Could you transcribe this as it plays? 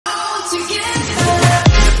Hey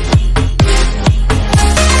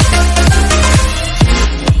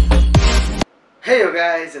you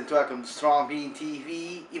guys, and welcome to Strong Bean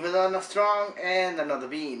TV, even though I'm not strong and another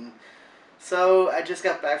bean. So I just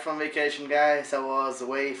got back from vacation, guys. I was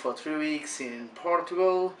away for 3 weeks in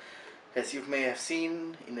Portugal, as you may have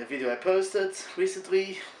seen in the video I posted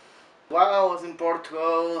recently. While I was in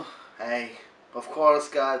Portugal, I of course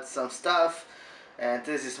got some stuff, and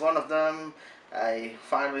this is one of them. I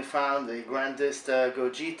finally found the GRANDISTA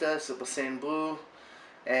GOGETA Super Saiyan Blue,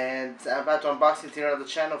 and I'm about to unbox it here on the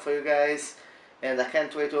channel for you guys. And I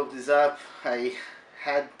can't wait to open this up. I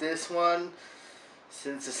had this one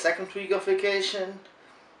since the second week of vacation,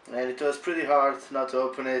 and it was pretty hard not to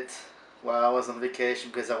open it while I was on vacation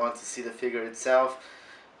because I wanted to see the figure itself.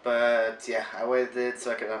 But yeah, I waited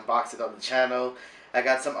so I could unbox it on the channel. I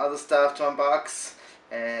got some other stuff to unbox,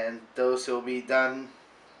 and those will be done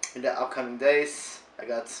in the upcoming days. I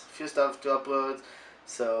got a few stuff to upload,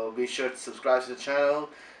 so be sure to subscribe to the channel.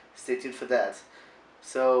 Stay tuned for that.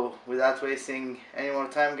 So without wasting any more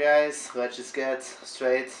time, guys, let's just get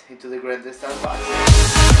straight into the GRANDISTA unboxing.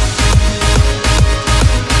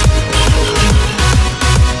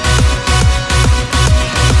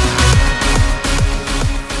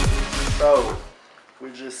 So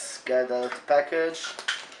we just got out the package.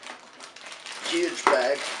 Huge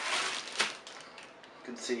bag. You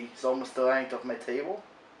can see it's almost the length of my table.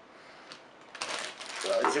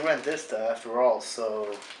 Well, it's a GRANDISTA after all,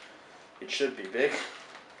 so it should be big.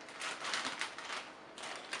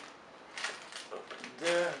 Open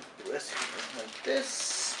there, the rest goes like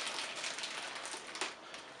this.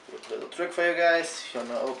 A little trick for you guys if you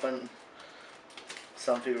want to open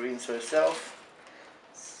some figurines for yourself.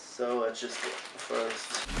 So let's just go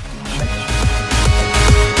first.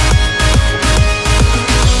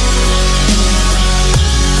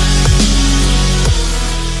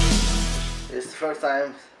 It's the first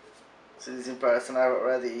time see this in person. I've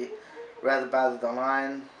already read about it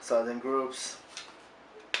online, saw it in groups.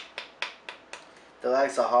 The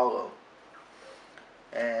legs are hollow,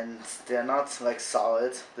 and they're not like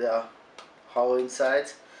solid, they are hollow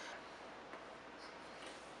inside.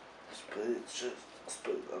 Just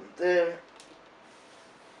put it on there.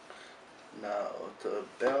 Now the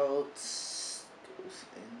belt goes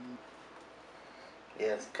in.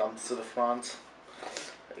 Yeah, it comes to the front.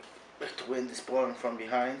 Like the wind is blowing from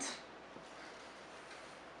behind.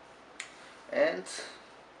 And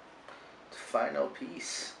the final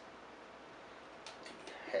piece,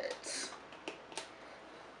 the head,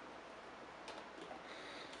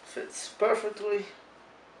 fits perfectly,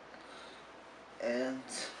 and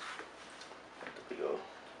there we go,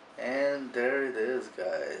 and there it is,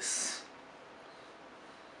 guys.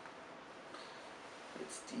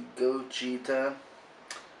 It's the GOGETA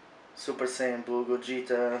Super Saiyan Blue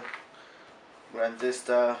GOGETA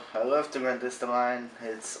GRANDISTA. I love the GRANDISTA line.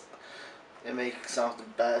 They make some of the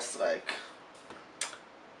best, like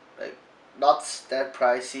not that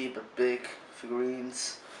pricey but big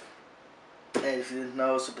figurines. And if you didn't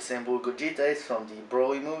know, Super Saiyan Blue GOGETA is from the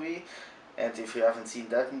Broly movie, and if you haven't seen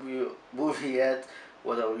that movie yet,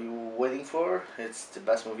 what are you waiting for? It's the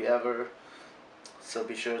best movie ever, so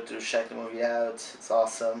be sure to check the movie out. It's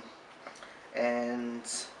awesome. And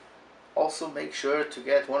also make sure to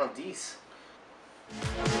get one of these.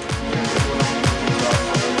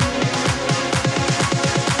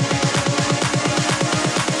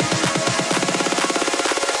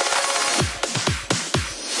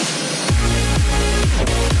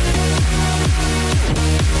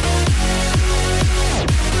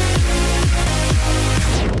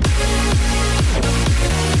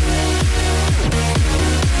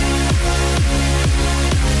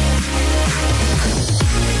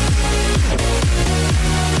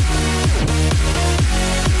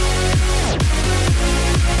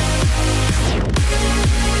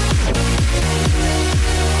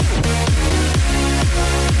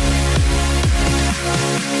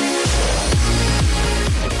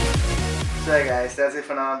 So guys, that's it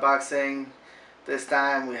for an unboxing. This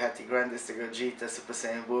time we had the GRANDISTA GOGETA Super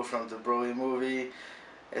Saiyan Blue from the Broly movie.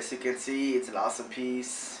 As you can see, it's an awesome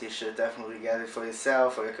piece. You should definitely get it for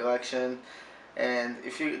yourself, for your collection. And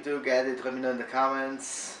if you do get it, let me know in the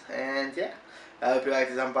comments. And yeah, I hope you like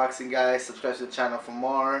this unboxing, guys. Subscribe to the channel for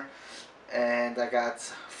more. And I got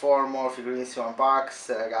 4 more figurines to unbox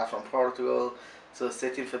that I got from Portugal. So stay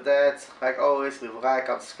tuned for that. Like always, leave a like,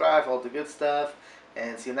 subscribe, all the good stuff.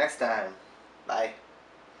 And see you next time. Bye.